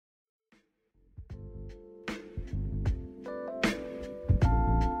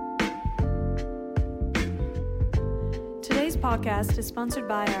podcast is sponsored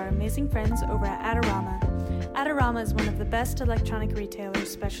by our amazing friends over at Adorama. Adorama is one of the best electronic retailers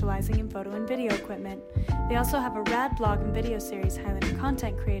specializing in photo and video equipment. They also have a rad blog and video series highlighting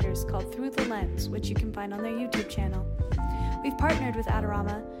content creators called Through the Lens, which you can find on their YouTube channel. We've partnered with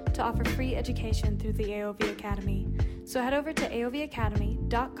Adorama to offer free education through the AOV Academy. So head over to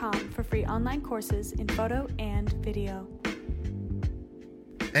aovacademy.com for free online courses in photo and video.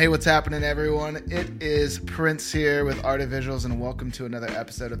 Hey, what's happening, everyone? It is Prince here with Art of Visuals, and welcome to another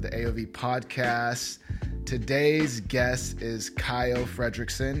episode of the AOV Podcast. Today's guest is Kyle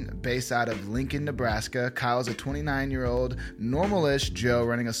Fredrickson, based out of Lincoln, Nebraska. Kyle's a 29-year-old, normal-ish Joe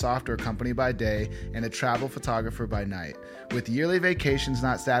running a software company by day and a travel photographer by night. With yearly vacations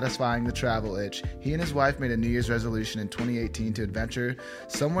not satisfying the travel itch, he and his wife made a New Year's resolution in 2018 to adventure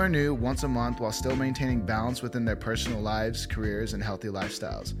somewhere new once a month while still maintaining balance within their personal lives, careers, and healthy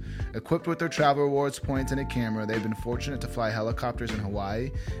lifestyles. Equipped with their travel rewards points and a camera, they've been fortunate to fly helicopters in Hawaii,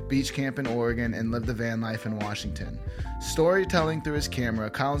 beach camp in Oregon, and live the van life in Washington. Storytelling through his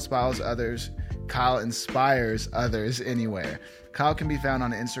camera, Kyle inspires others anywhere. Kyle can be found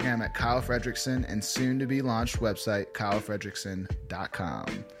on Instagram at Kyle Fredrickson and soon to be launched website kylefredrickson.com.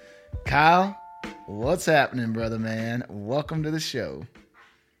 Kyle, what's happening, brother man? Welcome to the show.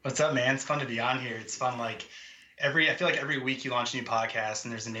 What's up, man? It's fun to be on here. It's fun. I feel like every week you launch a new podcast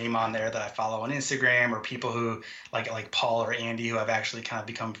and there's a name on there that I follow on Instagram, or people who like Paul or Andy, who I've actually kind of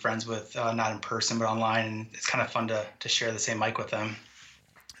become friends with, not in person, but online. And it's kind of fun to share the same mic with them.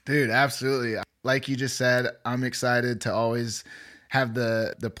 Dude, absolutely. Like you just said, I'm excited to always have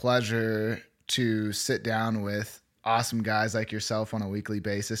the pleasure to sit down with awesome guys like yourself on a weekly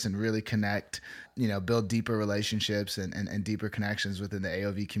basis and really connect, build deeper relationships and deeper connections within the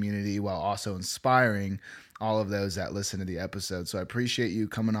AOV community while also inspiring all of those that listen to the episode. So I appreciate you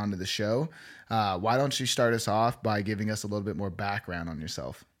coming on to the show. Why don't you start us off by giving us a little bit more background on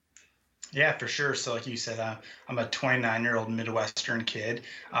yourself? Yeah, for sure. So like you said, I'm a 29-year-old Midwestern kid,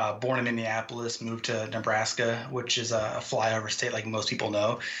 born in Minneapolis, moved to Nebraska, which is a flyover state like most people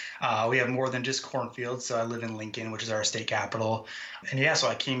know. We have more than just cornfields, so I live in Lincoln, which is our state capital. And yeah, so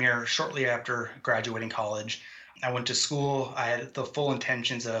I came here shortly after graduating college. I went to school. I had the full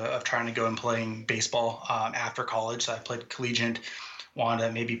intentions of trying to go and playing baseball after college. So I played collegiate, wanted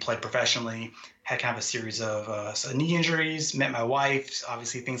to maybe play professionally, had kind of a series of knee injuries, met my wife.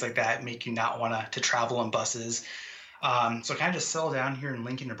 Obviously, things like that make you not want to travel on buses. So I kind of just settled down here in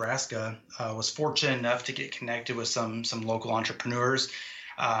Lincoln, Nebraska. Was fortunate enough to get connected with some local entrepreneurs.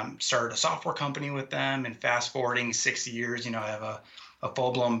 Started a software company with them, and fast forwarding 6 years, I have a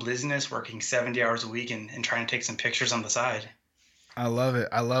full-blown business, working 70 hours a week and trying to take some pictures on the side. I love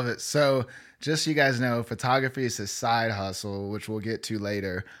it. So just so you guys know, photography is a side hustle, which we'll get to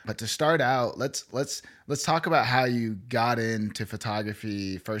later. But to start out, let's talk about how you got into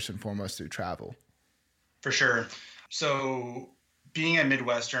photography first and foremost through travel. For sure. So being a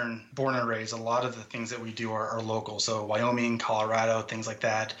Midwestern, born and raised, a lot of the things that we do are local. So Wyoming, Colorado, things like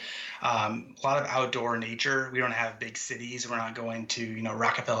that. A lot of outdoor nature. We don't have big cities. We're not going to,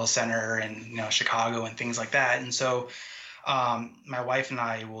 Rockefeller Center and, Chicago and things like that. And so my wife and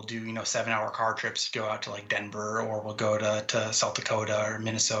I will do, 7-hour car trips to go out to like Denver, or we'll go to South Dakota or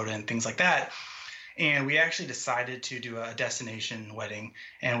Minnesota and things like that. And we actually decided to do a destination wedding,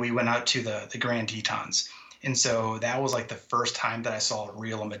 and we went out to the Grand Tetons. And so that was like the first time that I saw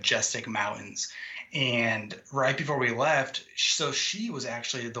real majestic mountains. And right before we left, so she was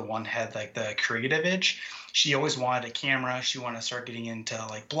actually the one had like the creative itch. She always wanted a camera. She wanted to start getting into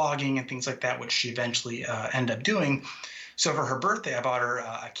like blogging and things like that, which she eventually ended up doing. So for her birthday, I bought her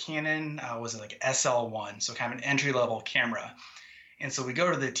a Canon, was it like SL1, so kind of an entry-level camera. And so we go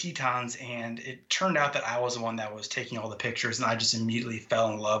to the Tetons, and it turned out that I was the one that was taking all the pictures, and I just immediately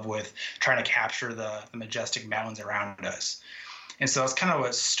fell in love with trying to capture the majestic mountains around us. And so that's kind of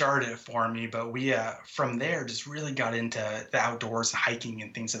what started it for me. But we, from there, just really got into the outdoors and hiking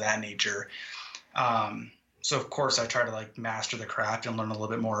and things of that nature. So, of course, I tried to like master the craft and learn a little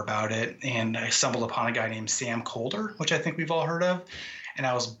bit more about it. And I stumbled upon a guy named Sam Kolder, which I think we've all heard of. And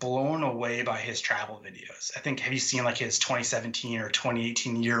I was blown away by his travel videos. I think, have you seen like his 2017 or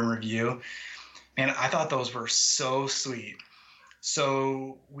 2018 year in review? Man, I thought those were so sweet.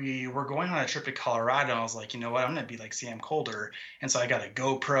 So we were going on a trip to Colorado. And I was like, you know what? I'm going to be like Sam Kolder. And so I got a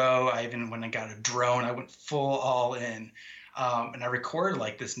GoPro. When I got a drone, I went full all in. And I recorded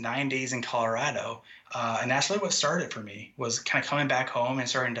like this 9 days in Colorado. And that's really what started for me, was kind of coming back home and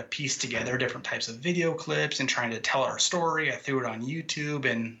starting to piece together different types of video clips and trying to tell our story. I threw it on YouTube,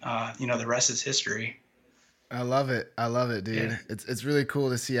 and, the rest is history. I love it, dude. Yeah. It's really cool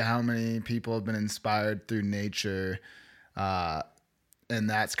to see how many people have been inspired through nature And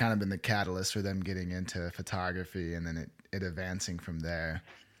that's kind of been the catalyst for them getting into photography and then it advancing from there.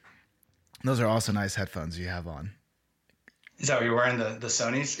 Those are also nice headphones you have on. Is that what you're wearing, the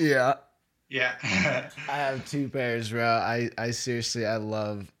Sonys? Yeah. Yeah. I have 2 pairs, bro. I seriously, I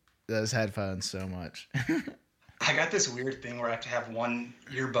love those headphones so much. I got this weird thing where I have to have one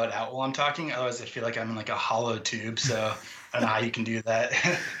earbud out while I'm talking. Otherwise, I feel like I'm in like a hollow tube. So I don't know how you can do that.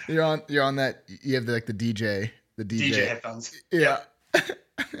 You're on that. You have the DJ headphones. Yeah.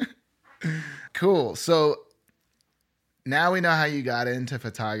 Cool. So now we know how you got into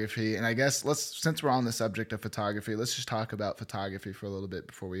photography, and I guess since we're on the subject of photography, let's just talk about photography for a little bit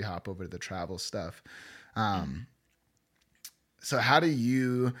before we hop over to the travel stuff. So how do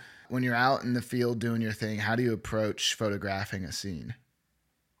you, when you're out in the field doing your thing, how do you approach photographing a scene?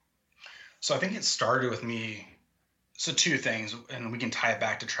 So I think it started with me. So 2 things, and we can tie it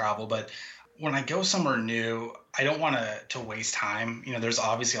back to travel, but when I go somewhere new, I don't want to waste time. You know, there's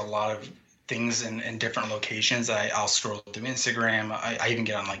obviously a lot of things in different locations. I'll scroll through Instagram. I even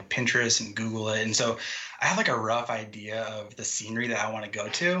get on like Pinterest and Google it. And so I have like a rough idea of the scenery that I want to go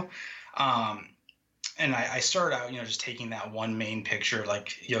to. And I started out, just taking that one main picture,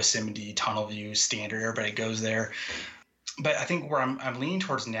 like Yosemite, tunnel view, standard, everybody goes there. But I think where I'm leaning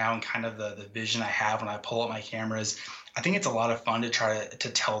towards now and kind of the vision I have when I pull up my cameras, I think it's a lot of fun to try to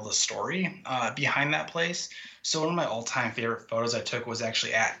tell the story behind that place. So one of my all-time favorite photos I took was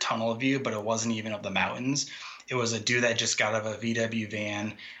actually at Tunnel View, but it wasn't even of the mountains. It was a dude that just got out of a VW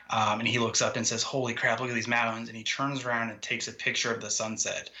van, and he looks up and says, "Holy crap, look at these mountains." And he turns around and takes a picture of the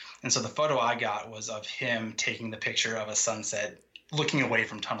sunset. And so the photo I got was of him taking the picture of a sunset looking away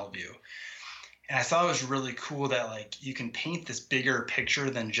from Tunnel View. And I thought it was really cool that like you can paint this bigger picture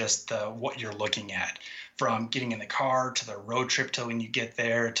than just what you're looking at, from getting in the car to the road trip to when you get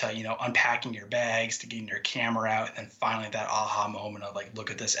there to, unpacking your bags to getting your camera out. And then finally that aha moment of like,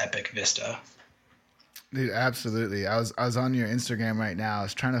 look at this epic vista. Dude, absolutely. I was on your Instagram right now. I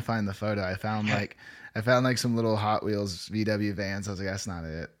was trying to find the photo. I found like some little Hot Wheels VW vans. I was like, that's not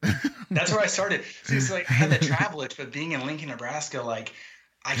it. That's where I started. So it's like I had the travel itch, but being in Lincoln, Nebraska, like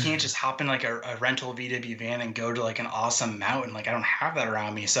I can't just hop in like a rental VW van and go to like an awesome mountain. Like I don't have that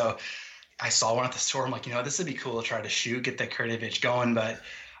around me. So I saw one at the store. I'm like, this would be cool to try to shoot, get the creative itch going. But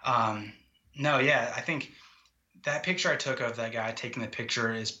no, yeah, I think that picture I took of that guy taking the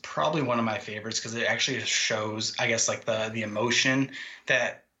picture is probably one of my favorites because it actually shows, I guess, like the emotion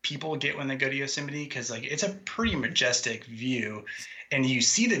that people get when they go to Yosemite, because like it's a pretty majestic view and you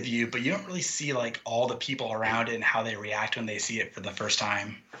see the view, but you don't really see like all the people around it and how they react when they see it for the first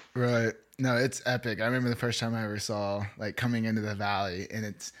time. Right. No, it's epic. I remember the first time I ever saw like coming into the valley, and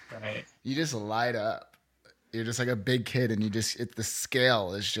it's right. You just light up. You're just like a big kid, and the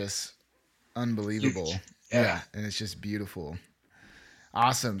scale is just unbelievable. Yeah. And it's just beautiful.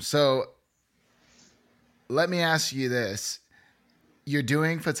 Awesome. So let me ask you this. You're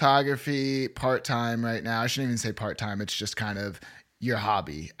doing photography part-time right now. I shouldn't even say part-time. It's just kind of your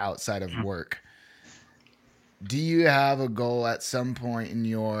hobby outside of work. Do you have a goal at some point in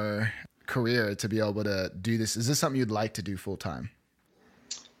your career to be able to do this? Is this something you'd like to do full-time?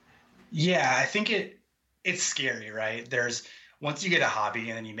 Yeah, I think it's scary, right? Once you get a hobby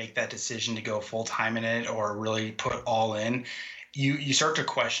and then you make that decision to go full-time in it or really put all in, you start to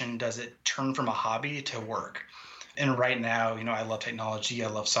question, does it turn from a hobby to work? And right now, I love technology. I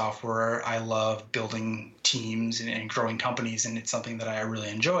love software. I love building teams and growing companies. And it's something that I really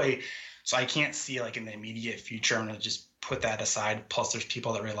enjoy. So I can't see like in the immediate future, I'm going to just put that aside. Plus there's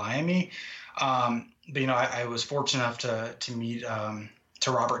people that rely on me. But I was fortunate enough to meet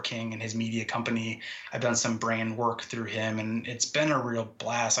to Robert King and his media company. I've done some brand work through him, and it's been a real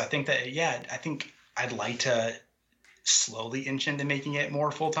blast. I think I'd like to slowly inch into making it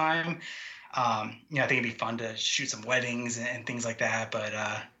more full-time. I think it'd be fun to shoot some weddings and things like that. But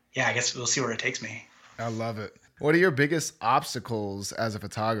I guess we'll see where it takes me. I love it. What are your biggest obstacles as a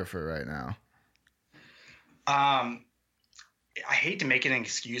photographer right now? I hate to make it an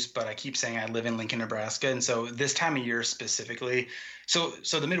excuse, but I keep saying I live in Lincoln, Nebraska. And so this time of year specifically, so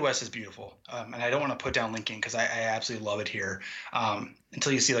the Midwest is beautiful. And I don't want to put down Lincoln because I absolutely love it here.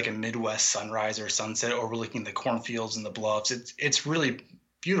 Until you see like a Midwest sunrise or sunset overlooking the cornfields and the bluffs, it's really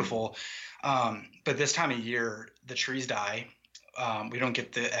beautiful. But this time of year, the trees die. We don't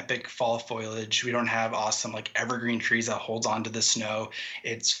get the epic fall foliage. We don't have awesome like evergreen trees that holds onto the snow.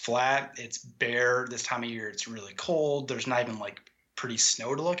 It's flat. It's bare. This time of year, it's really cold. There's not even like pretty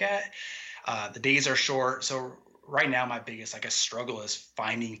snow to look at. The days are short. So right now my biggest, like, a struggle is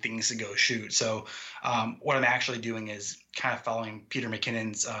finding things to go shoot. So what I'm actually doing is kind of following Peter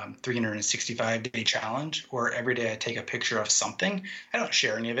McKinnon's 365-day challenge, where every day I take a picture of something. I don't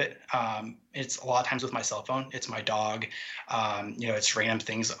share any of it. It's a lot of times with my cell phone. It's my dog. It's random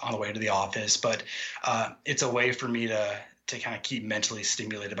things on the way to the office. But it's a way for me to kind of keep mentally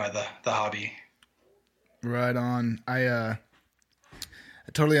stimulated by the hobby. Right on. I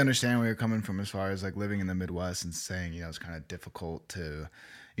totally understand where you're coming from as far as like living in the Midwest and saying, it's kind of difficult to,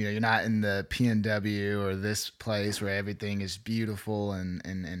 you're not in the PNW or this place where everything is beautiful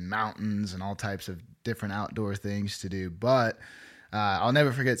and mountains and all types of different outdoor things to do. But I'll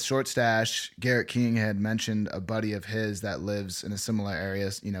never forget Short Stash. Garrett King had mentioned a buddy of his that lives in a similar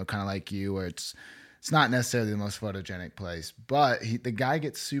area, kind of like you, where it's not necessarily the most photogenic place, but the guy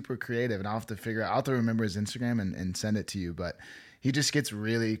gets super creative, and I'll have to remember his Instagram and send it to you, but he just gets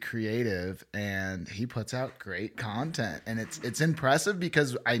really creative and he puts out great content, and it's impressive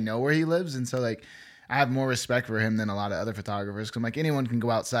because I know where he lives. And so like, I have more respect for him than a lot of other photographers. Cause I'm like, anyone can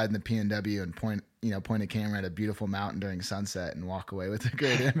go outside in the PNW and point a camera at a beautiful mountain during sunset and walk away with a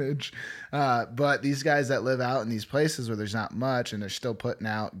great image. But these guys that live out in these places where there's not much and they're still putting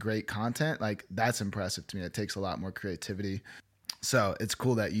out great content, like that's impressive to me. It takes a lot more creativity. So it's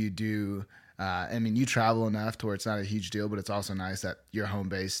cool that you do. You travel enough to where it's not a huge deal, but it's also nice that your home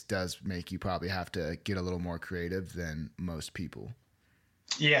base does make you probably have to get a little more creative than most people.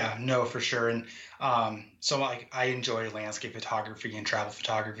 Yeah, no, for sure. And so like I enjoy landscape photography and travel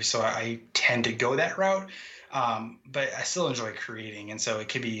photography, so I tend to go that route. But I still enjoy creating. And so it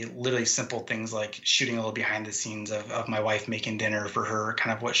could be literally simple things like shooting a little behind the scenes of my wife making dinner for her,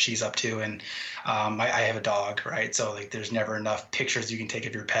 kind of what she's up to. And I have a dog, right? So like there's never enough pictures you can take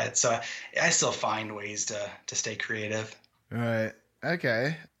of your pet. So I still find ways to stay creative. All right.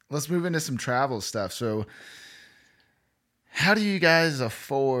 Okay. Let's move into some travel stuff. So how do you guys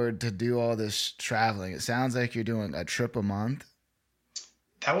afford to do all this traveling? It sounds like you're doing a trip a month.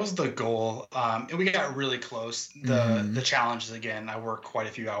 That was the goal. And we got really close. The challenge is, again, I work quite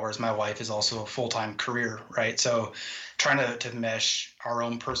a few hours. My wife is also a full-time career, right? So trying to mesh our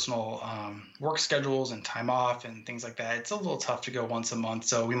own personal work schedules and time off and things like that, it's a little tough to go once a month.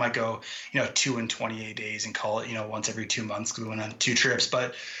 So we might go, 2 and 28 days and call it, once every 2 months, going on 2 trips.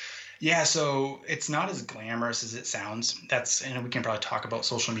 But yeah, so it's not as glamorous as it sounds. And we can probably talk about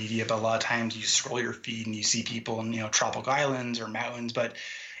social media, but a lot of times you scroll your feed and you see people in, tropical islands or mountains, but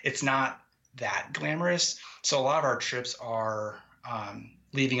it's not that glamorous. So a lot of our trips are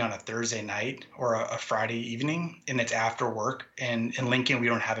leaving on a Thursday night or a Friday evening, and it's after work. And in Lincoln, we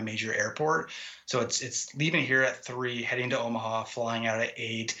don't have a major airport. So it's leaving here at 3, heading to Omaha, flying out at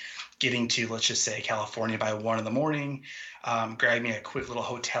 8, getting to, let's just say, California by 1 a.m, grabbing a quick little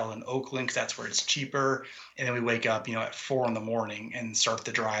hotel in Oakland because that's where it's cheaper. And then we wake up, at 4 a.m. and start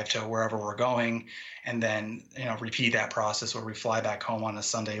the drive to wherever we're going. And then, repeat that process where we fly back home on a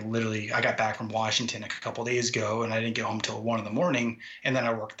Sunday. Literally, I got back from Washington a couple days ago and I didn't get home till 1 a.m. and then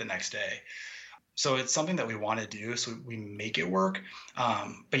I worked the next day. So it's something that we want to do. So we make it work.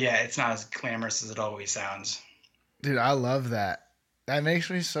 But yeah, it's not as glamorous as it always sounds. Dude, I love that. That makes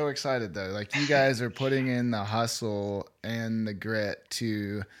me so excited, though. Like, you guys are putting in the hustle and the grit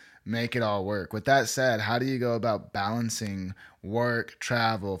to make it all work. With that said, how do you go about balancing work,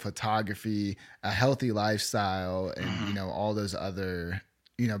 travel, photography, a healthy lifestyle, and, all those other,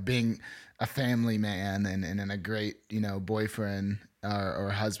 being a family man and a great, boyfriend or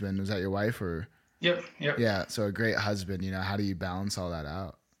husband? Was that your wife or? Yep. Yeah. So a great husband, how do you balance all that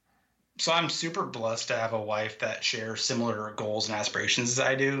out? So I'm super blessed to have a wife that shares similar goals and aspirations as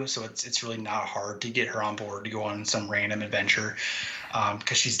I do. So it's really not hard to get her on board to go on some random adventure,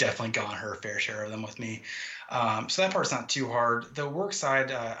 because she's definitely gone her fair share of them with me. So that part's not too hard. The work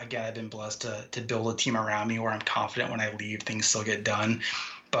side, again, I've been blessed to build a team around me where I'm confident when I leave, things still get done.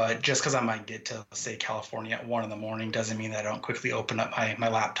 But just because I might get to, say, California at 1 a.m. doesn't mean that I don't quickly open up my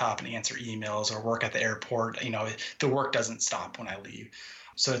laptop and answer emails or work at the airport. The work doesn't stop when I leave.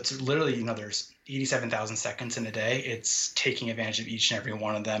 So it's literally, there's 87,000 seconds in a day. It's taking advantage of each and every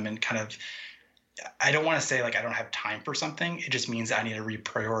one of them and kind of, I don't want to say like I don't have time for something. It just means I need to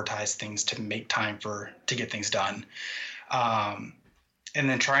reprioritize things to make time to get things done. And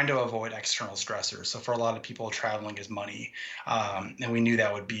then trying to avoid external stressors. So for a lot of people, traveling is money. And we knew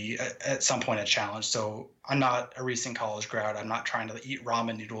that would be at some point a challenge. So I'm not a recent college grad. I'm not trying to eat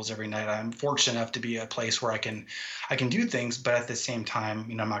ramen noodles every night. I'm fortunate enough to be a place where I can do things, but at the same time,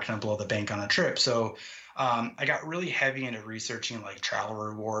 I'm not going to blow the bank on a trip. So I got really heavy into researching like travel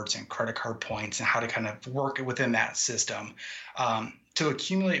rewards and credit card points and how to kind of work within that system to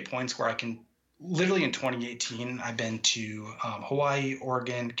accumulate points where I can literally in 2018, I've been to Hawaii,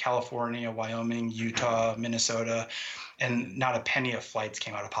 Oregon, California, Wyoming, Utah, Minnesota, and not a penny of flights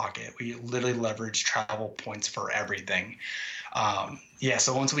came out of pocket. We literally leverage travel points for everything.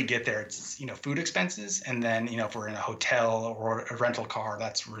 So once we get there, it's, food expenses. And then, if we're in a hotel or a rental car,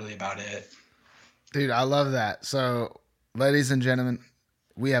 that's really about it. Dude, I love that. So, ladies and gentlemen,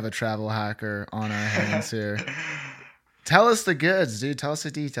 we have a travel hacker on our hands here. Tell us the goods, dude. Tell us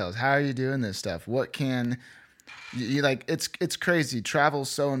the details. How are you doing this stuff? What can you like? It's crazy. Travel's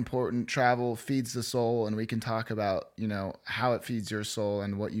so important. Travel feeds the soul, and we can talk about how it feeds your soul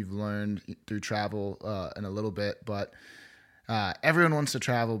and what you've learned through travel in a little bit. But everyone wants to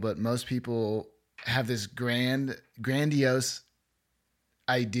travel, but most people have this grandiose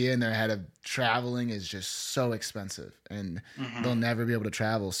idea in their head of traveling is just so expensive, and they'll never be able to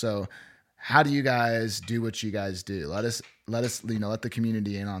travel. So how do you guys do what you guys do? Let us, let the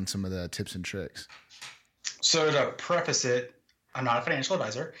community in on some of the tips and tricks. So to preface it, I'm not a financial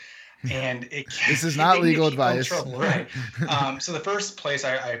advisor, and this is not legal advice. Trouble, right? So the first place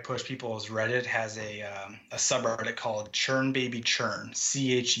I push people is Reddit has a subreddit called Churn Baby Churn,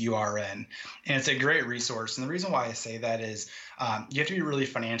 CHURN, and it's a great resource. And the reason why I say that is you have to be really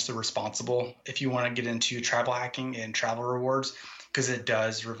financially responsible if you want to get into travel hacking and travel rewards, because it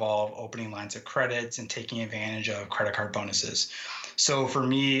does revolve opening lines of credits and taking advantage of credit card bonuses. So for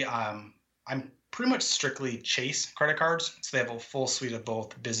me, I'm pretty much strictly Chase credit cards. So they have a full suite of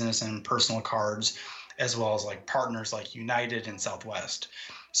both business and personal cards, as well as like partners like United and Southwest.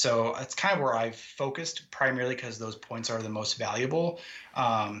 So it's kind of where I've focused primarily because those points are the most valuable.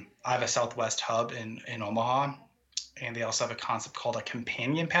 I have a Southwest hub in Omaha, and they also have a concept called a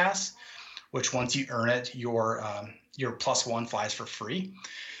companion pass, which once you earn it, your +1 flies for free.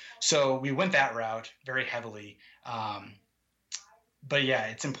 So we went that route very heavily. But yeah,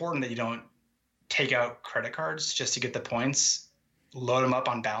 it's important that you don't take out credit cards just to get the points, load them up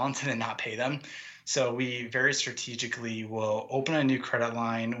on balance, and then not pay them. So we very strategically will open a new credit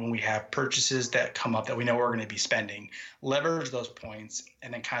line when we have purchases that come up that we know we're going to be spending, leverage those points,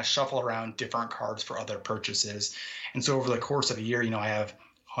 and then kind of shuffle around different cards for other purchases. And so over the course of a year, I have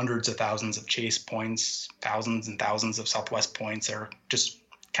hundreds of thousands of Chase points, thousands and thousands of Southwest points. Are just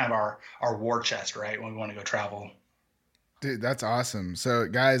kind of our war chest, right, when we want to go travel. Dude, that's awesome. So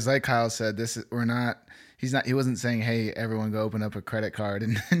guys, like Kyle said, he wasn't saying, hey, everyone go open up a credit card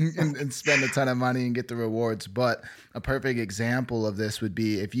and spend a ton of money and get the rewards. But a perfect example of this would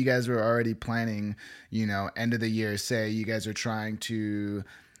be if you guys were already planning, end of the year, say you guys are trying to,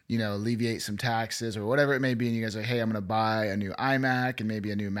 alleviate some taxes or whatever it may be. And you guys are, hey, I'm going to buy a new iMac and maybe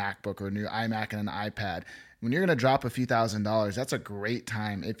a new MacBook or a new iMac and an iPad. When you're going to drop a few $1,000s, that's a great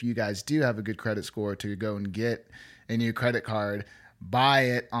time if you guys do have a good credit score to go and get a new credit card, buy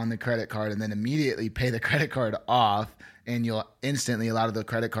it on the credit card, and then immediately pay the credit card off. And you'll instantly, a lot of the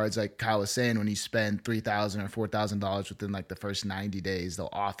credit cards, like Kyle was saying, when you spend $3,000 or $4,000 within like the first 90 days, they'll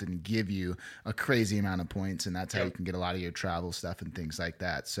often give you a crazy amount of points. And that's how you can get a lot of your travel stuff and things like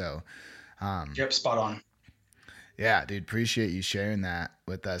that. So, spot on. Yeah, dude, appreciate you sharing that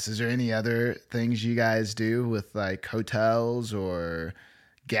with us. Is there any other things you guys do with like hotels or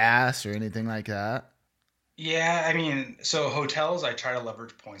gas or anything like that? Yeah, so hotels, I try to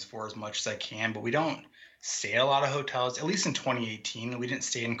leverage points for as much as I can, but we don't stay at a lot of hotels. At least in 2018, we didn't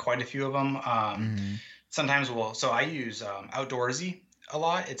stay in quite a few of them. Sometimes so I use Outdoorsy a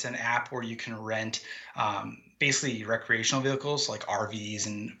lot. It's an app where you can rent basically recreational vehicles like RVs.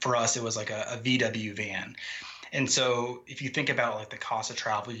 And for us, it was like a VW van. And so if you think about like the cost of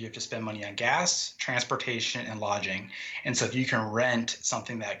travel, you have to spend money on gas, transportation, and lodging. And so if you can rent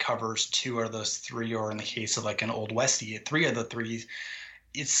something that covers 2 of those 3, or in the case of like an Old Westie, 3 of the 3,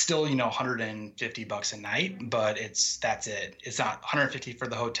 it's still, $150 a night, but that's it. It's not 150 for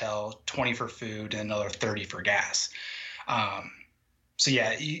the hotel, 20 for food, and another 30 for gas. So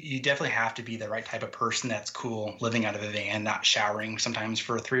yeah, you definitely have to be the right type of person that's cool living out of a van, not showering sometimes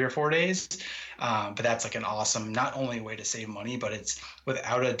for 3 or 4 days. But that's like an awesome, not only way to save money, but it's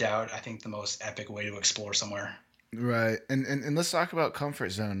without a doubt, I think the most epic way to explore somewhere. Right. And let's talk about comfort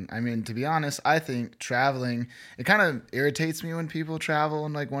zone. To be honest, I think traveling, it kind of irritates me when people travel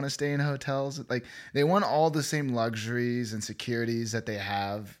and like want to stay in hotels. Like they want all the same luxuries and securities that they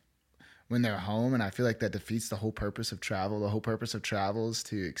have when they're home. And I feel like that defeats the whole purpose of travel. The whole purpose of travel is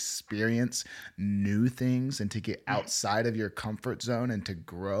to experience new things and to get outside of your comfort zone and to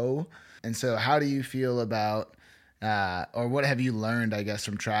grow. And so how do you feel about, or what have you learned, I guess,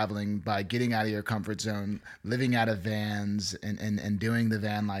 from traveling by getting out of your comfort zone, living out of vans and doing the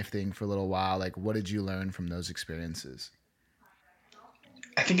van life thing for a little while? Like, what did you learn from those experiences?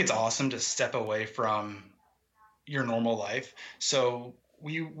 I think it's awesome to step away from your normal life. So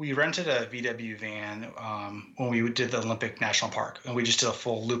we rented a VW van when we did the Olympic National Park, and we just did a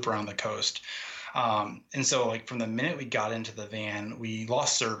full loop around the coast. And so, like, from the minute we got into the van, we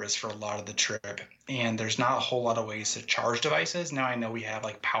lost service for a lot of the trip, and there's not a whole lot of ways to charge devices. Now I know we have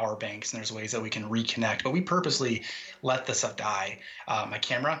like power banks and there's ways that we can reconnect, but we purposely let the stuff die. My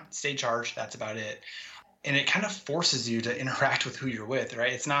camera stayed charged. That's about it. And it kind of forces you to interact with who you're with,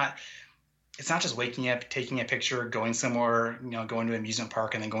 right? It's not just waking up, taking a picture, going somewhere, going to an amusement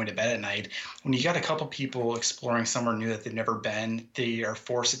park and then going to bed at night. When you got a couple people exploring somewhere new that they've never been, they are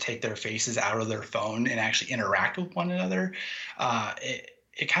forced to take their faces out of their phone and actually interact with one another.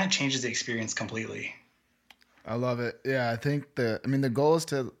 It kind of changes the experience completely. I love it. Yeah, I think the goal is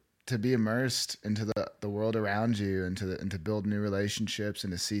to be immersed into the world around you and to build new relationships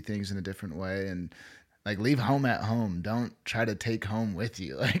and to see things in a different way, and like, leave home at home. Don't try to take home with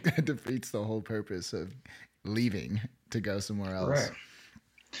you. Like, that defeats the whole purpose of leaving to go somewhere else. Right.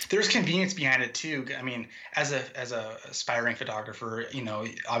 There's convenience behind it too. I mean, as a aspiring photographer,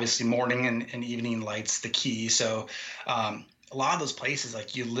 obviously morning and evening light's the key. So a lot of those places,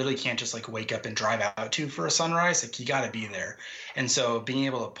 like, you literally can't just like wake up and drive out to for a sunrise. Like, you got to be there. And so being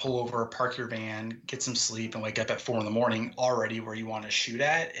able to pull over, park your van, get some sleep, and wake up at 4 a.m. already where you want to shoot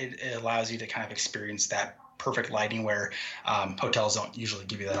at, it allows you to kind of experience that perfect lighting where hotels don't usually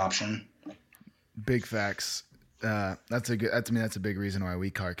give you that option. Big facts. That's a big reason why we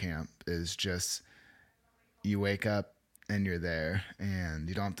car camp, is just you wake up and you're there, and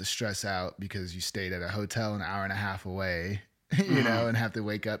you don't have to stress out because you stayed at a hotel an hour and a half away, and have to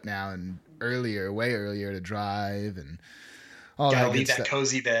wake up now and way earlier to drive and all Gotta that. Leave that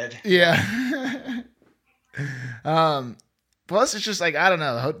cozy bed. Yeah. Plus it's just like, I don't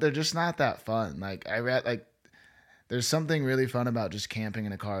know, they're just not that fun. Like, I read, like, there's something really fun about just camping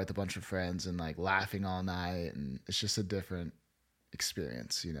in a car with a bunch of friends and like laughing all night, and it's just a different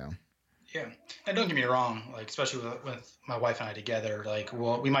experience, Yeah, and don't get me wrong, like, especially with my wife and I together, like,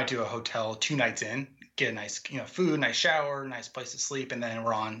 we might do a hotel 2 nights in, get a nice, food, nice shower, nice place to sleep, and then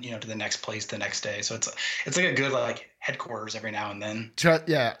we're on, to the next place the next day. So it's like a good like headquarters every now and then.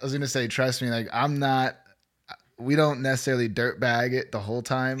 Yeah, I was gonna say, trust me, like, we don't necessarily dirtbag it the whole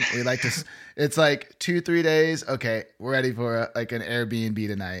time. We like to, it's like 2-3 days. Okay, we're ready for like an Airbnb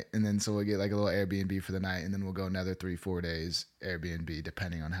tonight. And then so we'll get like a little Airbnb for the night, and then we'll go another 3-4 days Airbnb,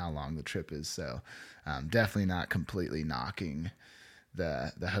 depending on how long the trip is. So definitely not completely knocking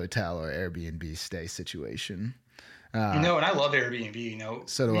the hotel or Airbnb stay situation. And I love Airbnb,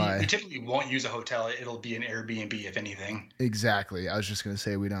 So do I. We typically won't use a hotel. It'll be an Airbnb, if anything. Exactly. I was just going to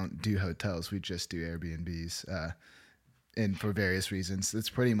say, we don't do hotels. We just do Airbnbs. And for various reasons, it's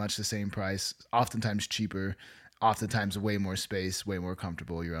pretty much the same price, oftentimes cheaper, oftentimes way more space, way more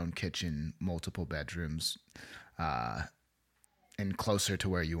comfortable, your own kitchen, multiple bedrooms, and closer to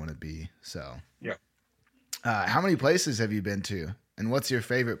where you want to be. So, yeah. How many places have you been to? And what's your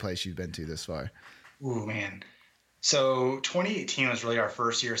favorite place you've been to this far? Ooh, man. So 2018 was really our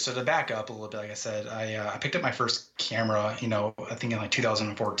first year. So to back up a little bit, like I said, I picked up my first camera, I think in like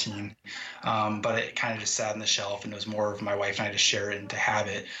 2014, but it kind of just sat on the shelf, and it was more of my wife and I to share it and to have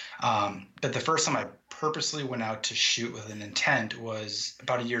it. But the first time I purposely went out to shoot with an intent was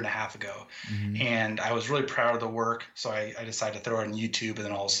about 1.5 years ago. Mm-hmm. And I was really proud of the work. So I decided to throw it on YouTube. And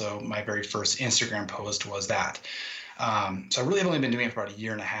then also my very first Instagram post was that. So I really have only been doing it for about 1.5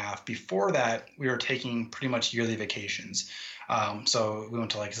 years. Before that, we were taking pretty much yearly vacations. So we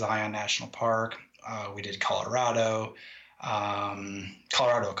went to like Zion National Park. We did Colorado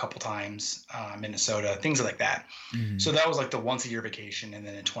a couple times, Minnesota, things like that. Mm-hmm. So that was like the once-a-year vacation. And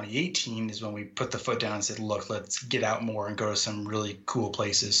then in 2018 is when we put the foot down and said, look, let's get out more and go to some really cool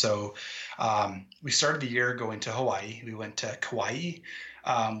places. So we started the year going to Hawaii. We went to Kauai,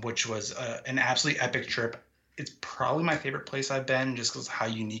 which was an absolutely epic trip. It's probably my favorite place I've been, just because of how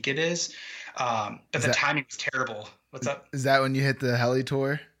unique it is. But the timing was terrible. What's up? Is that when you hit the heli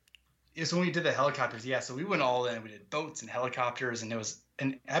tour? It's when we did the helicopters. Yeah. So we went all in. We did boats and helicopters, and it was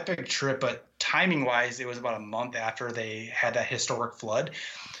an epic trip. But timing wise, it was about a month after they had that historic flood.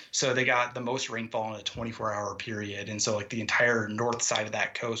 So they got the most rainfall in a 24-hour period. And so like the entire north side of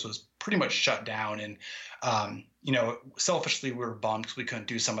that coast was pretty much shut down. And, selfishly, we were bummed because we couldn't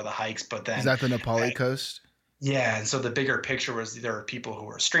do some of the hikes. But then, is that the Na Pali coast? Yeah, and so the bigger picture was there were people who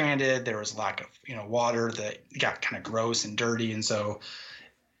were stranded. There was lack of water that got kind of gross and dirty, and so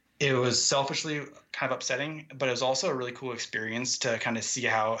it was selfishly kind of upsetting. But it was also a really cool experience to kind of see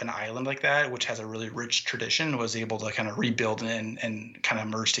how an island like that, which has a really rich tradition, was able to kind of rebuild and kind of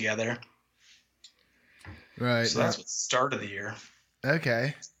merge together. Right. So that's what started the year.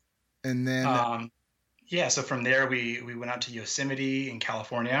 Okay. And then, Yeah, so from there we went out to Yosemite in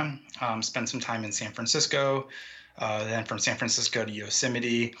California, spent some time in San Francisco. Then from San Francisco to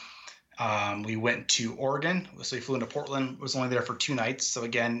Yosemite, we went to Oregon. So we flew into Portland. Was only there for 2 nights. So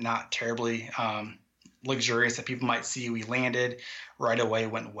again, not terribly luxurious that people might see. We landed right away,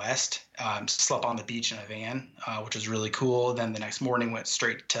 went west, slept on the beach in a van, which was really cool. Then the next morning went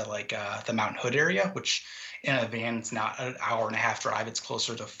straight to like the Mount Hood area, which in a van it's not an hour and a half drive. It's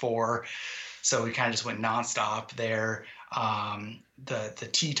closer to 4. So we kind of just went nonstop there. The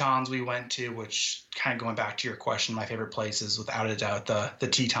Tetons we went to, which kind of going back to your question, my favorite place is without a doubt the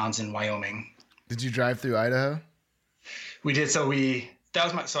Tetons in Wyoming. Did you drive through Idaho? We did. So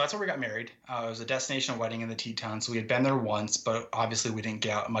that's where we got married. It was a destination wedding in the Tetons. So we had been there once, but obviously we didn't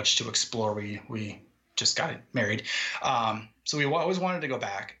get out much to explore. We just got married. So we always wanted to go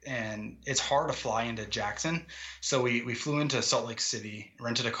back, and it's hard to fly into Jackson. So we flew into Salt Lake City,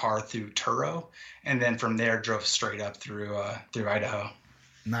 rented a car through Turo, and then from there drove straight up through Idaho.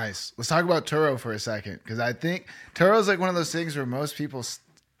 Nice. Let's talk about Turo for a second, because I think Turo is like one of those things where most people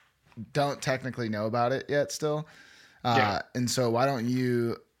don't technically know about it yet still. Yeah. And so why don't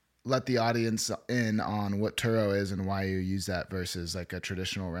you let the audience in on what Turo is and why you use that versus like a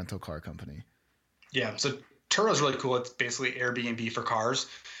traditional rental car company? Yeah, so Turo is really cool. It's basically Airbnb for cars.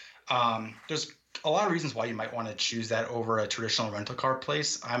 There's a lot of reasons why you might want to choose that over a traditional rental car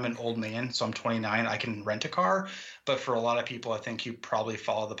place. I'm an old man, so I'm 29. I can rent a car, but for a lot of people, I think you probably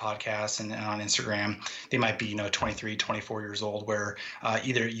follow the podcast and on Instagram, they might be 23, 24 years old, where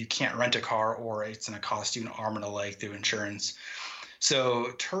either you can't rent a car or it's going to cost you an arm and a leg through insurance. So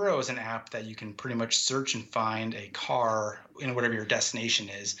Turo is an app that you can pretty much search and find a car in whatever your destination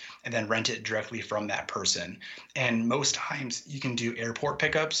is, and then rent it directly from that person. And most times you can do airport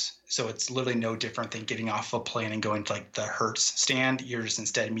pickups. So it's literally no different than getting off a plane and going to like the Hertz stand. You're just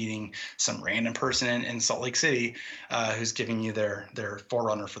instead meeting some random person in Salt Lake City who's giving you their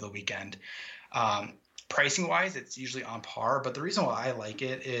 4Runner for the weekend. Pricing wise, it's usually on par, but the reason why I like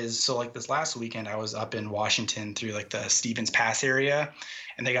it is, so like this last weekend, I was up in Washington through like the Stevens Pass area,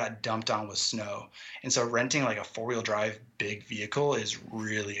 and they got dumped on with snow. And so renting like a 4-wheel drive big vehicle is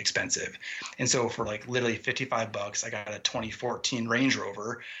really expensive. And so for like literally $55, I got a 2014 Range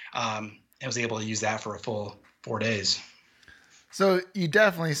Rover, and was able to use that for a full 4 days. So you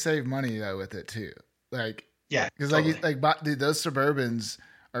definitely save money though with it too. Like, yeah, because totally. dude, those Suburbans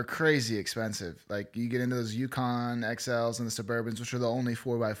are crazy expensive. Like you get into those Yukon XLs and the Suburbans, which are the only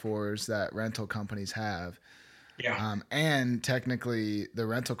 4x4s that rental companies have. Yeah. And technically the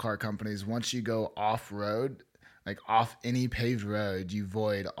rental car companies, once you go off road, like off any paved road, you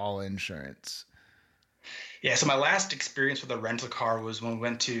void all insurance. Yeah, so my last experience with a rental car was when we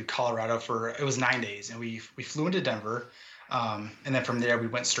went to Colorado it was 9 days, and we flew into Denver. And then from there, we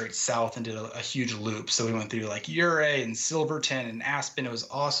went straight south and did a huge loop. So we went through like Ouray and Silverton and Aspen. It was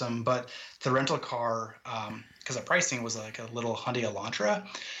awesome. But the rental car, because the pricing was like a little Hyundai Elantra.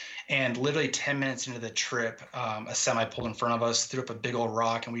 And literally 10 minutes into the trip, a semi pulled in front of us, threw up a big old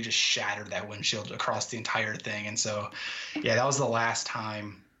rock, and we just shattered that windshield across the entire thing. And so, yeah, that was the last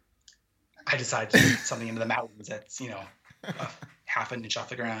time I decided to put something into the mountains that's, a half an inch off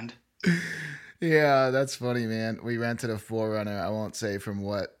the ground. Yeah, that's funny, man. We rented a 4Runner. I won't say from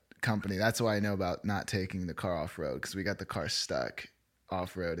what company. That's why I know about not taking the car off road, because we got the car stuck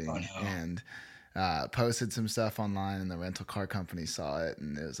off roading and posted some stuff online, and the rental car company saw it,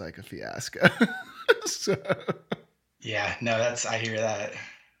 and it was like a fiasco. So, yeah, no, I hear that.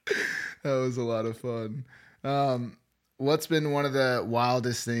 That was a lot of fun. What's been one of the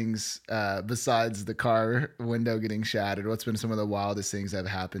wildest things besides the car window getting shattered? What's been some of the wildest things that have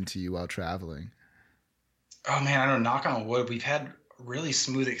happened to you while traveling? Oh man, I don't know, knock on wood. We've had really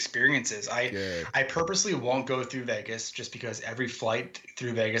smooth experiences. I purposely won't go through Vegas just because every flight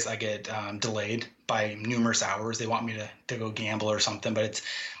through Vegas I get delayed by numerous hours. They want me to go gamble or something, but it's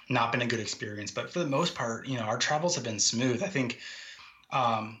not been a good experience. But for the most part, our travels have been smooth. I think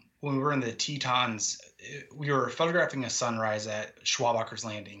when we were in the Tetons, we were photographing a sunrise at Schwabacher's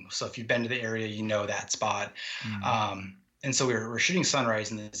Landing. So if you've been to the area, you know that spot. Mm-hmm. And so we're shooting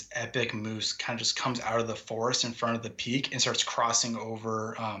sunrise, and this epic moose kind of just comes out of the forest in front of the peak and starts crossing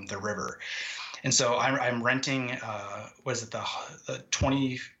over the river. And so I'm renting, the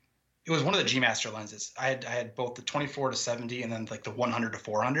 20? It was one of the G Master lenses. I had both the 24-70 and then like the 100-400.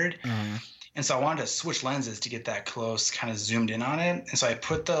 Mm-hmm. And so I wanted to switch lenses to get that close, kind of zoomed in on it. And so I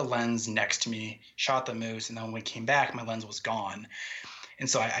put the lens next to me, shot the moose, and then when we came back, my lens was gone. And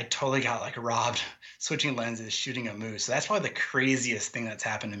so I totally got like robbed switching lenses, shooting a moose. So that's probably the craziest thing that's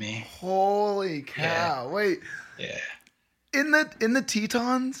happened to me. Holy cow. Yeah. Wait. Yeah. In the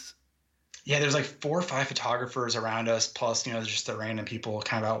Tetons? Yeah, there's like 4 or 5 photographers around us, plus just the random people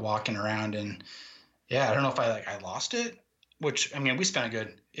kind of out walking around, and yeah, I don't know if I lost it. Which, I mean, we spent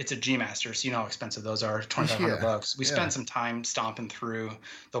it's a G Master, so you know how expensive those are, $2,500. We spent some time stomping through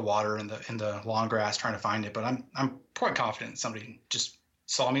the water and the long grass trying to find it, but I'm quite confident somebody just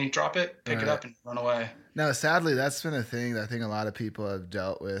saw me drop it, pick it up, and run away. No, sadly, that's been a thing that I think a lot of people have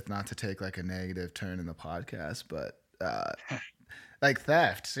dealt with. Not to take like a negative turn in the podcast, but like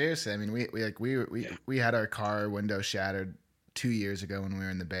theft. Seriously, I mean, we had our car window shattered 2 years ago when we were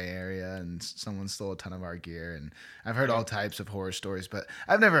in the Bay Area, and someone stole a ton of our gear. And I've heard all types of horror stories, but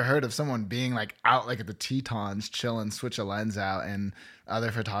I've never heard of someone being like out like at the Tetons, chilling, switch a lens out, and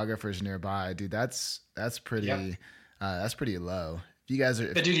other photographers nearby. Dude, that's pretty that's pretty low. If you guys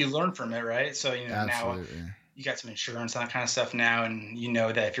are, but dude, you learn from it, right? So absolutely. Now you got some insurance, that kind of stuff now, and you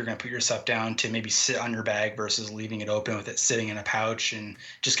know that if you're going to put your stuff down, to maybe sit on your bag versus leaving it open with it sitting in a pouch, and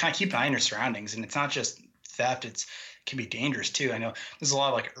just kind of keep an eye on your surroundings. And it's not just theft; it can be dangerous too. I know there's a lot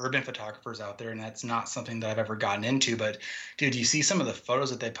of like urban photographers out there, and that's not something that I've ever gotten into. But dude, you see some of the photos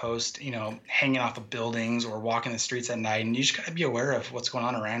that they post, hanging off of buildings or walking the streets at night, and you just got to be aware of what's going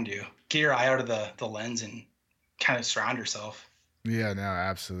on around you. Get your eye out of the lens and kind of surround yourself. Yeah, no,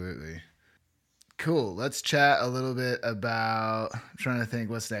 absolutely. Cool. Let's chat a little bit about. I'm trying to think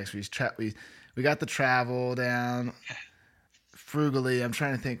what's next. We got the travel down frugally. I'm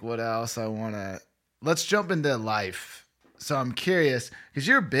trying to think what else I want to. Let's jump into life. So I'm curious because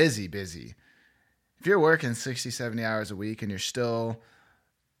you're busy. If you're working 60, 70 hours a week and you're still,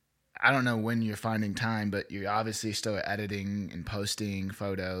 I don't know when you're finding time, but you're obviously still editing and posting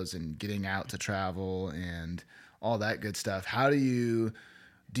photos and getting out to travel and all that good stuff.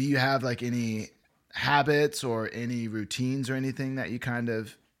 Do you have like any habits or any routines or anything that you kind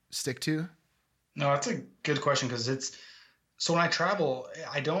of stick to? No, that's a good question because so when I travel,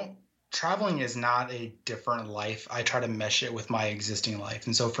 traveling is not a different life. I try to mesh it with my existing life.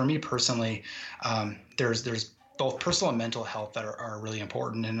 And so for me personally, there's both personal and mental health that are really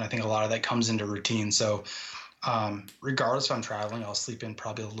important. And I think a lot of that comes into routine. So regardless if I'm traveling, I'll sleep in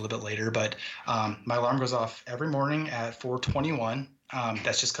probably a little bit later, but my alarm goes off every morning at 4:21.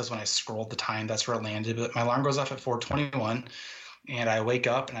 That's just because when I scrolled the time, that's where it landed. But my alarm goes off at 4:21, and I wake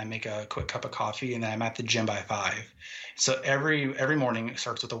up and I make a quick cup of coffee, and then I'm at the gym by 5. So every morning it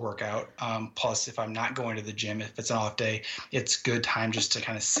starts with a workout. Plus, if I'm not going to the gym, if it's an off day, it's good time just to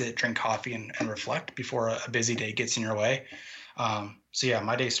kind of sit, drink coffee, and reflect before a busy day gets in your way. So yeah,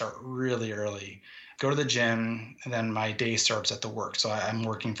 my days start really early. Go to the gym, and then my day starts at the work. So I'm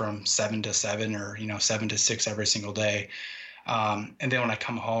working from 7 to 7 or 7 to 6 every single day. And then when I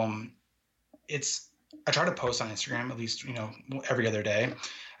come home, I try to post on Instagram at least every other day.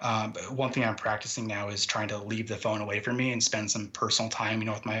 But one thing I'm practicing now is trying to leave the phone away from me and spend some personal time,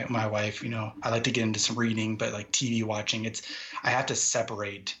 with my wife. I like to get into some reading, but like TV watching, I have to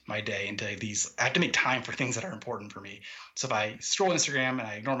separate my day into these. I have to make time for things that are important for me. So if I scroll Instagram and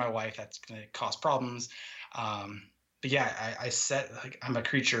I ignore my wife, that's going to cause problems. But yeah, I'm a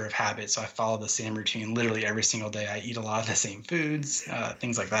creature of habit, so I follow the same routine literally every single day. I eat a lot of the same foods,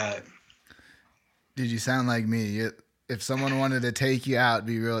 things like that. Dude, you sound like me. If someone wanted to take you out, it'd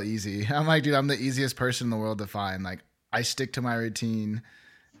be real easy. I'm like, dude, I'm the easiest person in the world to find. Like, I stick to my routine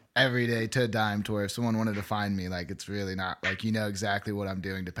every day to a dime, to where if someone wanted to find me, like, it's really not like, exactly what I'm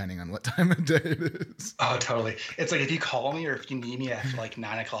doing depending on what time of day it is. Oh, totally. It's like if you call me or if you need me at like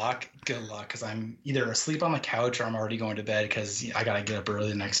 9 o'clock, good luck, because I'm either asleep on the couch or I'm already going to bed because I got to get up early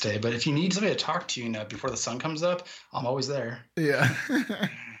the next day. But if you need somebody to talk to, before the sun comes up, I'm always there. Yeah.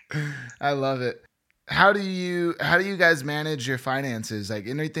 I love it. How do you guys manage your finances? Like,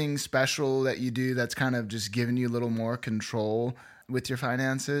 anything special that you do that's kind of just giving you a little more control with your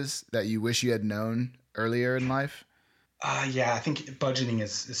finances that you wish you had known earlier in life? Yeah, I think budgeting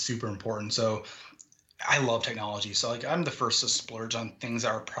is super important. So I love technology. So like I'm the first to splurge on things that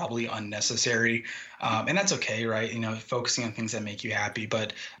are probably unnecessary. And that's okay, right? Focusing on things that make you happy.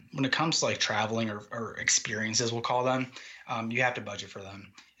 But when it comes to like traveling or experiences, we'll call them, you have to budget for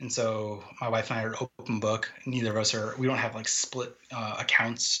them. And so my wife and I are open book. Neither of us we don't have like split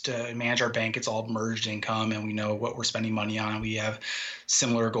accounts to manage our bank. It's all merged income, and we know what we're spending money on. We have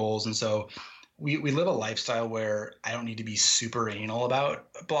similar goals. And so we live a lifestyle where I don't need to be super anal about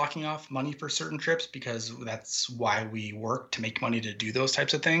blocking off money for certain trips, because that's why we work, to make money to do those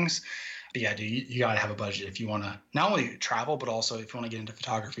types of things. But yeah, dude, you got to have a budget if you want to not only travel, but also if you want to get into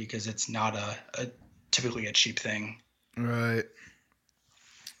photography, because it's not typically a cheap thing. Right.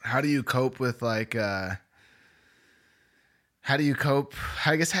 How do you cope with like, how do you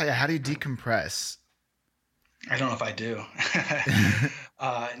decompress? I don't know if I do.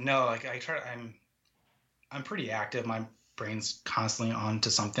 No, like I'm pretty active. My brain's constantly on to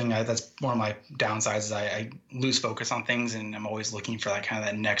something. That's one of my downsides is I lose focus on things, and I'm always looking for that kind of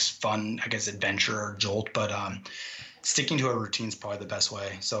that next fun, I guess, adventure or jolt. But sticking to a routine is probably the best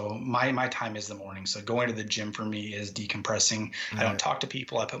way. So my time is the morning. So going to the gym for me is decompressing. Right. I don't talk to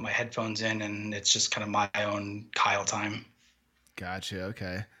people. I put my headphones in, and it's just kind of my own Kyle time. Gotcha.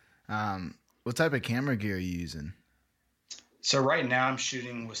 Okay. What type of camera gear are you using? So right now I'm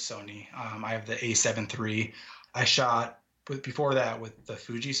shooting with Sony. I have the A7 III. I shot before that with the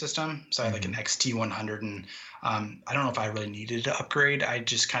Fuji system. So I had like an XT100, and I don't know if I really needed to upgrade. I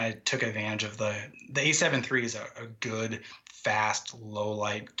just kind of took advantage of the A7 III is a good, fast, low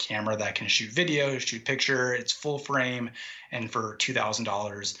light camera that can shoot video, shoot picture. It's full frame, and for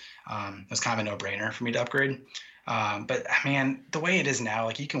 $2,000, it's kind of a no brainer for me to upgrade. But man, the way it is now,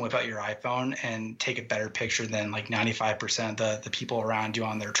 like you can whip out your iPhone and take a better picture than like 95% of the people around you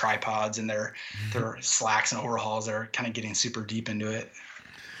on their tripods and their slacks and overhauls. They're kind of getting super deep into it.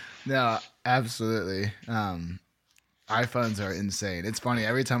 No, absolutely. iPhones are insane. It's funny.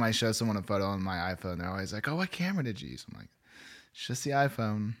 Every time I show someone a photo on my iPhone, they're always like, "Oh, what camera did you use?" I'm like, "It's just the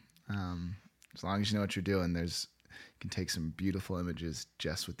iPhone." As long as you know what you're doing, you can take some beautiful images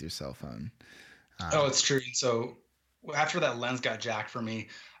just with your cell phone. Oh, it's true. So after that lens got jacked for me,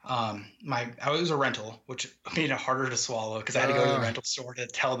 I was a rental, which made it harder to swallow because I had to go to the rental store to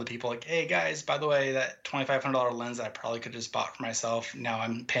tell the people like, "Hey guys, by the way, that $2,500 lens that I probably could have just bought for myself, now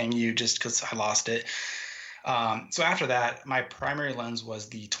I'm paying you just because I lost it." So after that, my primary lens was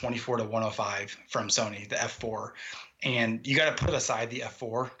the 24-105 from Sony, the f4. And you got to put aside the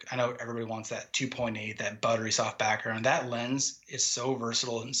f4. I know everybody wants that 2.8, that buttery soft background. That lens is so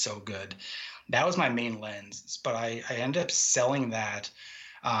versatile and so good. That was my main lens, but I ended up selling that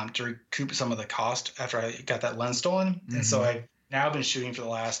to recoup some of the cost after I got that lens stolen. And so I've now been shooting for the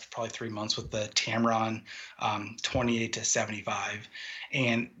last probably 3 months with the Tamron 28-75.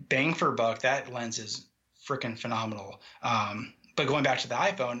 And bang for a buck, that lens is freaking phenomenal. But going back to the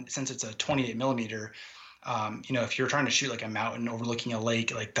iPhone, since it's a 28 millimeter, if you're trying to shoot like a mountain overlooking a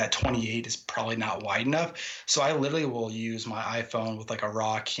lake, like that 28 is probably not wide enough. So I literally will use my iPhone with like a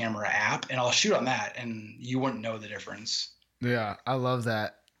raw camera app, and I'll shoot on that, and you wouldn't know the difference. Yeah, I love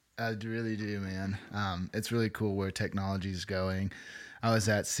that. I really do, man. It's really cool where technology is going. I was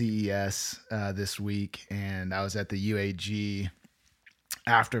at CES this week, and I was at the UAG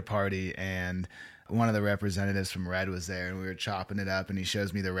after party, and one of the representatives from Red was there, and we were chopping it up, and he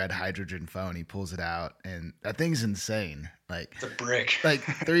shows me the Red hydrogen phone. He pulls it out, and that thing's insane. Like it's a brick. Like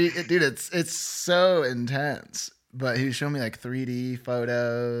dude, it's so intense. But he was showing me like 3D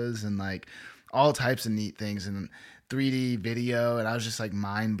photos and like all types of neat things and 3D video, and I was just like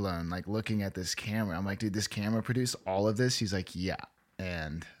mind blown, like looking at this camera. I'm like, dude, this camera produced all of this? He's like, yeah.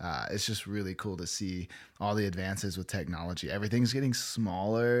 And it's just really cool to see all the advances with technology. Everything's getting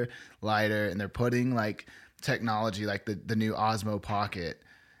smaller, lighter, and they're putting like technology like the new Osmo Pocket.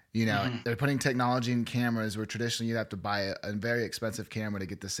 They're putting technology in cameras where traditionally you'd have to buy a very expensive camera to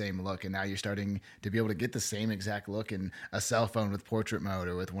get the same look. And now you're starting to be able to get the same exact look in a cell phone with portrait mode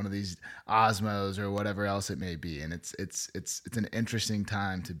or with one of these Osmos or whatever else it may be. And it's an interesting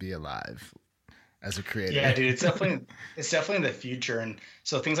time to be alive as a creator. Yeah, dude, it's definitely the future. And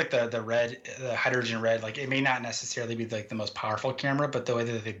so things like the hydrogen red, like it may not necessarily be like the most powerful camera, but the way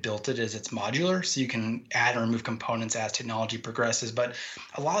that they built it is it's modular, so you can add and remove components as technology progresses. But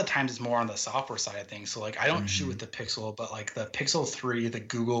a lot of times it's more on the software side of things. So like I don't shoot with the Pixel, but like the Pixel 3, the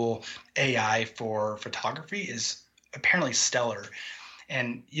Google AI for photography is apparently stellar.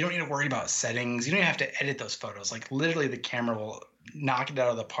 And you don't need to worry about settings. You don't even have to edit those photos. Like literally the camera will knock it out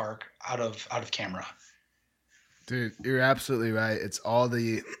of the park out of camera. Dude, you're absolutely right. It's all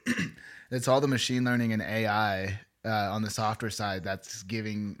the machine learning and AI on the software side that's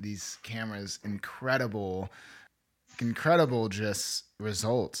giving these cameras incredible just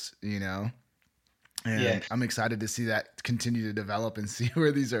results, And yeah. I'm excited to see that continue to develop and see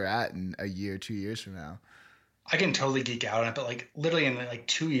where these are at in a year, 2 years from now. I can totally geek out on it, but like literally in like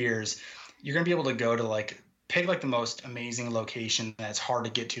 2 years, you're gonna be able to go to like pick like the most amazing location that's hard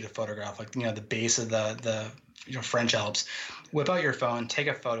to get to photograph, like the base of the French Alps. Whip out your phone, take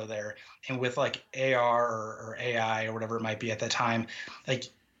a photo there, and with like AR or AI or whatever it might be at that time, like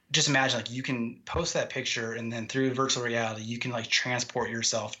just imagine like you can post that picture, and then through virtual reality you can like transport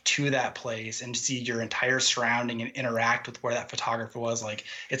yourself to that place and see your entire surrounding and interact with where that photographer was. Like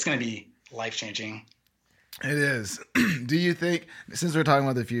it's gonna be life-changing. It is. Do you think, since we're talking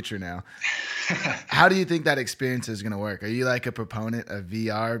about the future now, How do you think that experience is going to work? Are you like a proponent of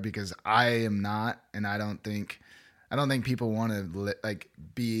VR? Because I am not, and I don't think people want to like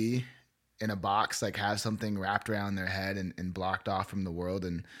be in a box, like have something wrapped around their head and blocked off from the world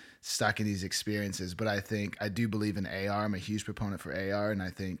and stuck in these experiences. But I do believe in AR. I'm a huge proponent for AR, and I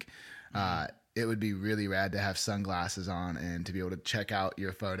think it would be really rad to have sunglasses on and to be able to check out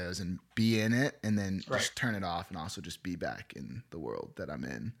your photos and be in it, and then just turn it off and also just be back in the world that I'm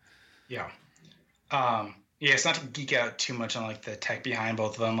in. Yeah. It's not to geek out too much on like the tech behind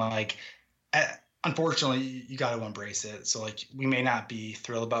both of them. Like, unfortunately, you got to embrace it. So like, we may not be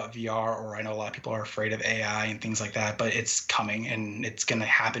thrilled about VR, or I know a lot of people are afraid of AI and things like that, but it's coming and it's going to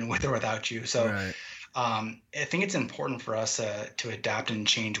happen with or without you. So I think it's important for us to adapt and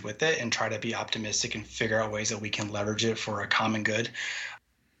change with it and try to be optimistic and figure out ways that we can leverage it for a common good.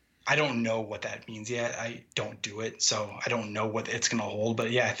 I don't know what that means yet. I don't do it, so I don't know what it's going to hold. But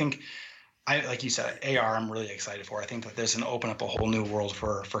yeah, I think like you said, AR, I'm really excited for. I think that this can open up a whole new world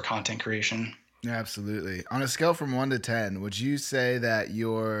for content creation. Yeah, absolutely. On a scale from 1 to 10, would you say that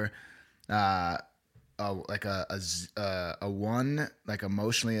you're like a 1, like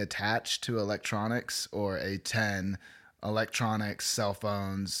emotionally attached to electronics, or a 10, electronics, cell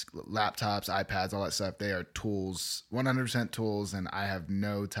phones, laptops, iPads, all that stuff, they are tools, 100% tools, and I have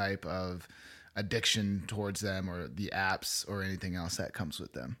no type of addiction towards them or the apps or anything else that comes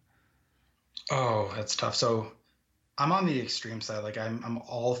with them? Oh, that's tough. So I'm on the extreme side. Like, I'm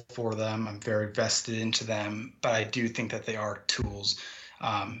all for them. I'm very vested into them, but I do think that they are tools.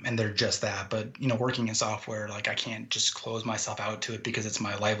 And they're just that. But, working in software, like, I can't just close myself out to it because it's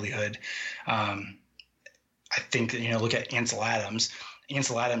my livelihood. I think that, look at Ansel Adams.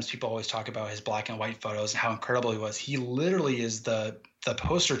 Ansel Adams, people always talk about his black and white photos and how incredible he was. He literally is the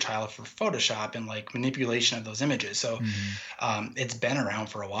poster child for Photoshop and like manipulation of those images. So it's been around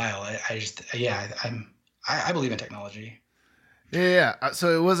for a while. I believe in technology. Yeah.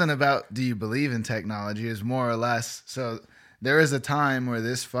 So it wasn't about, do you believe in technology? It's more or less, so there is a time where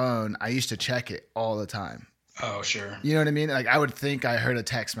this phone, I used to check it all the time. Oh, sure. You know what I mean? Like, I would think I heard a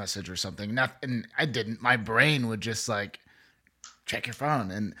text message or something. And I didn't. My brain would just like, check your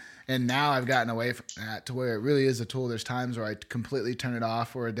phone. And now I've gotten away from that to where it really is a tool. There's times where I completely turn it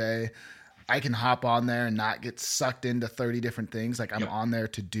off for a day. I can hop on there and not get sucked into 30 different things. Like, I'm on there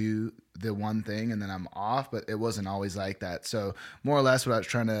to do the one thing and then I'm off, but it wasn't always like that. So more or less what I was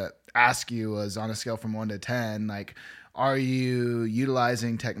trying to ask you was, on a scale from 1 to 10, like, are you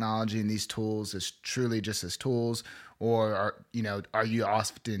utilizing technology and these tools as truly just as tools, or are you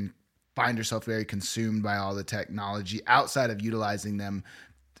often find yourself very consumed by all the technology outside of utilizing them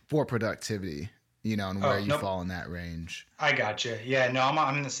for productivity, and where you fall in that range? I gotcha. Yeah, no,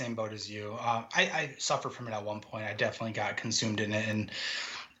 I'm in the same boat as you. I suffered from it at one point. I definitely got consumed in it, and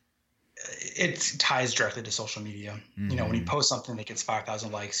it ties directly to social media. When you post something that gets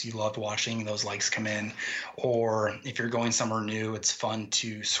 5,000 likes, you loved watching those likes come in. Or if you're going somewhere new, it's fun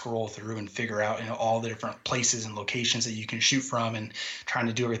to scroll through and figure out, all the different places and locations that you can shoot from, and trying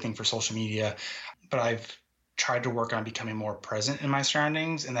to do everything for social media. But I've tried to work on becoming more present in my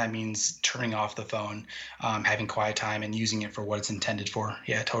surroundings, and that means turning off the phone, having quiet time, and using it for what it's intended for.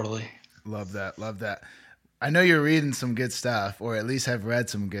 Yeah, totally. Love that. I know you're reading some good stuff, or at least have read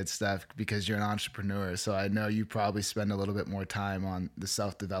some good stuff, because you're an entrepreneur. So I know you probably spend a little bit more time on the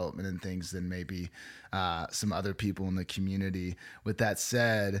self-development and things than maybe some other people in the community. With that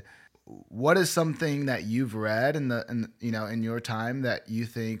said, what is something that you've read in your time that you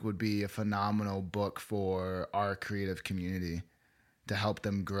think would be a phenomenal book for our creative community to help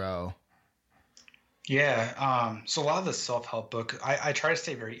them grow? Yeah. So a lot of the self-help book, I try to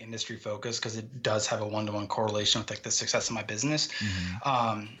stay very industry focused because it does have a one-to-one correlation with like the success of my business.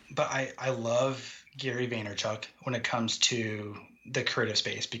 But I love Gary Vaynerchuk when it comes to the creative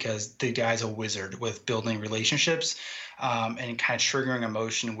space, because the guy's a wizard with building relationships and kind of triggering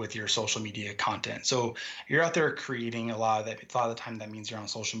emotion with your social media content. So you're out there creating a lot of the time that means you're on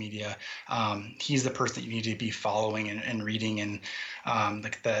social media. He's the person that you need to be following and reading, and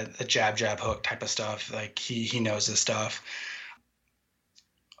like the jab hook type of stuff. Like he knows this stuff.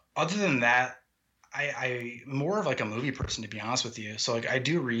 Other than that, I'm more of like a movie person, to be honest with you. So like, I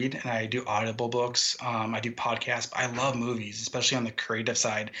do read and I do Audible books. I do podcasts. But I love movies, especially on the creative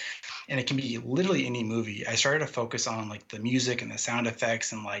side. And it can be literally any movie. I started to focus on like the music and the sound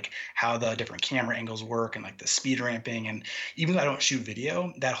effects and like how the different camera angles work and like the speed ramping. And even though I don't shoot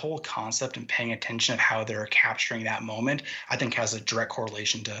video, that whole concept and paying attention of how they're capturing that moment, I think has a direct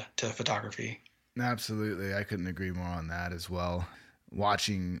correlation to photography. Absolutely. I couldn't agree more on that as well.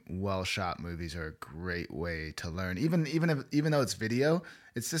 watching well shot movies are a great way to learn. Even though it's video,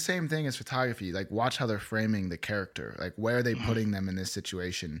 it's the same thing as photography. Like, watch how they're framing the character. Like, where are they putting them in this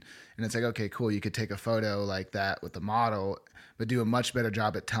situation? And it's like, okay, cool. You could take a photo like that with the model, but do a much better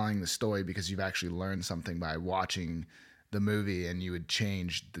job at telling the story because you've actually learned something by watching the movie, and you would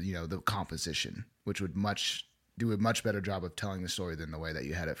change the composition, which would do a much better job of telling the story than the way that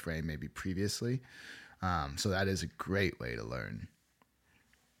you had it framed maybe previously. So that is a great way to learn.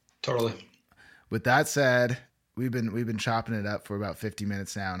 Totally. With that said, we've been chopping it up for about 50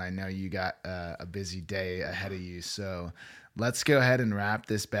 minutes now, and I know you got a busy day ahead of you. So let's go ahead and wrap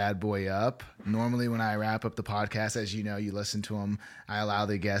this bad boy up. Normally, when I wrap up the podcast, as you know, you listen to them, I allow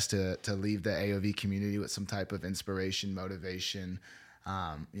the guests to leave the AOV community with some type of inspiration, motivation,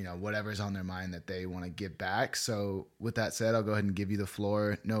 whatever's on their mind that they want to give back. So with that said, I'll go ahead and give you the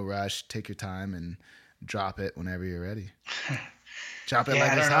floor. No rush. Take your time and drop it whenever you're ready. Drop it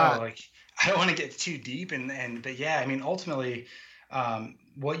like it's hot. I don't want to get too deep, but yeah, I mean, ultimately,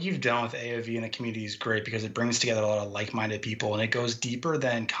 what you've done with AOV in the community is great because it brings together a lot of like-minded people, and it goes deeper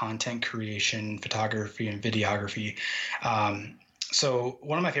than content creation, photography, and videography. So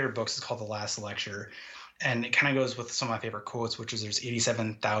one of my favorite books is called The Last Lecture. And it kind of goes with some of my favorite quotes, which is there's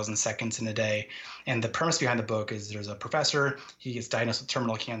 87,000 seconds in a day. And the premise behind the book is there's a professor, he gets diagnosed with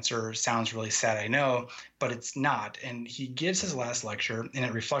terminal cancer. Sounds really sad, I know, but it's not. And he gives his last lecture, and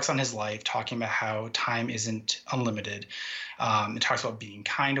it reflects on his life, talking about how time isn't unlimited. It talks about being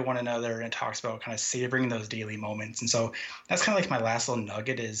kind to one another, and it talks about kind of savoring those daily moments. And so that's kind of like my last little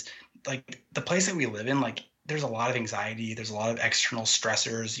nugget is, like, the place that we live in, like, there's a lot of anxiety. There's a lot of external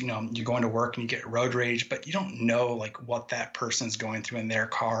stressors. You're going to work and you get road rage, but you don't know like what that person's going through in their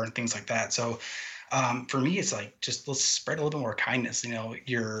car and things like that. So for me, it's like, just let's spread a little bit more kindness.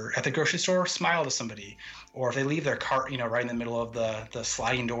 You're at the grocery store, smile to somebody, or if they leave their cart, right in the middle of the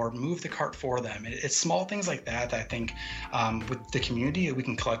sliding door, move the cart for them. It's small things like that I think with the community, we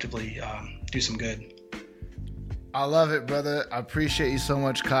can collectively do some good. I love it, brother. I appreciate you so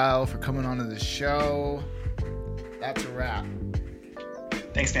much, Kyle, for coming on to the show. That's a wrap.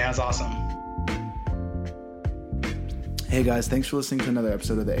 Thanks, man. That was awesome. Hey, guys. Thanks for listening to another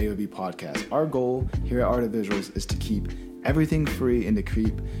episode of the AOV podcast. Our goal here at Art of Visuals is to keep everything free and to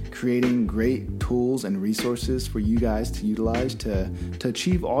keep creating great tools and resources for you guys to utilize to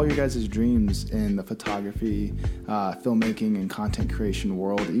achieve all your guys' dreams in the photography, filmmaking, and content creation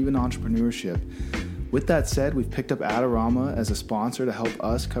world, even entrepreneurship. With that said, we've picked up Adorama as a sponsor to help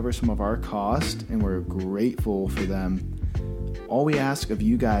us cover some of our costs, and we're grateful for them. All we ask of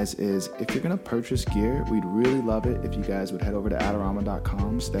you guys is, if you're going to purchase gear, we'd really love it if you guys would head over to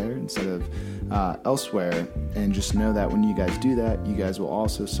adorama.com there instead of elsewhere. And just know that when you guys do that, you guys will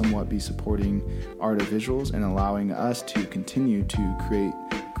also somewhat be supporting Art of Visuals and allowing us to continue to create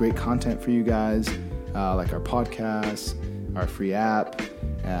great content for you guys, like our podcasts, our free app,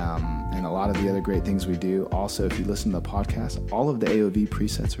 and a lot of the other great things we do. Also, if you listen to the podcast, all of the AOV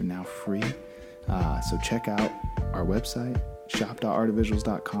presets are now free. So check out our website,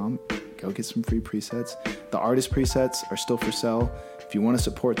 shop.artofvisuals.com. Go get some free presets. The artist presets are still for sale. If you want to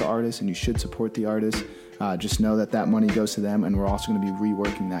support the artist, and you should support the artist, just know that money goes to them, and we're also going to be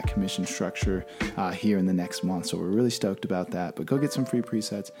reworking that commission structure here in the next month. So we're really stoked about that. But go get some free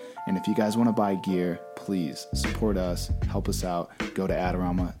presets, and if you guys want to buy gear, please support us, help us out. Go to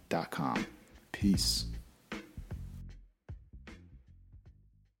adorama.com. Peace.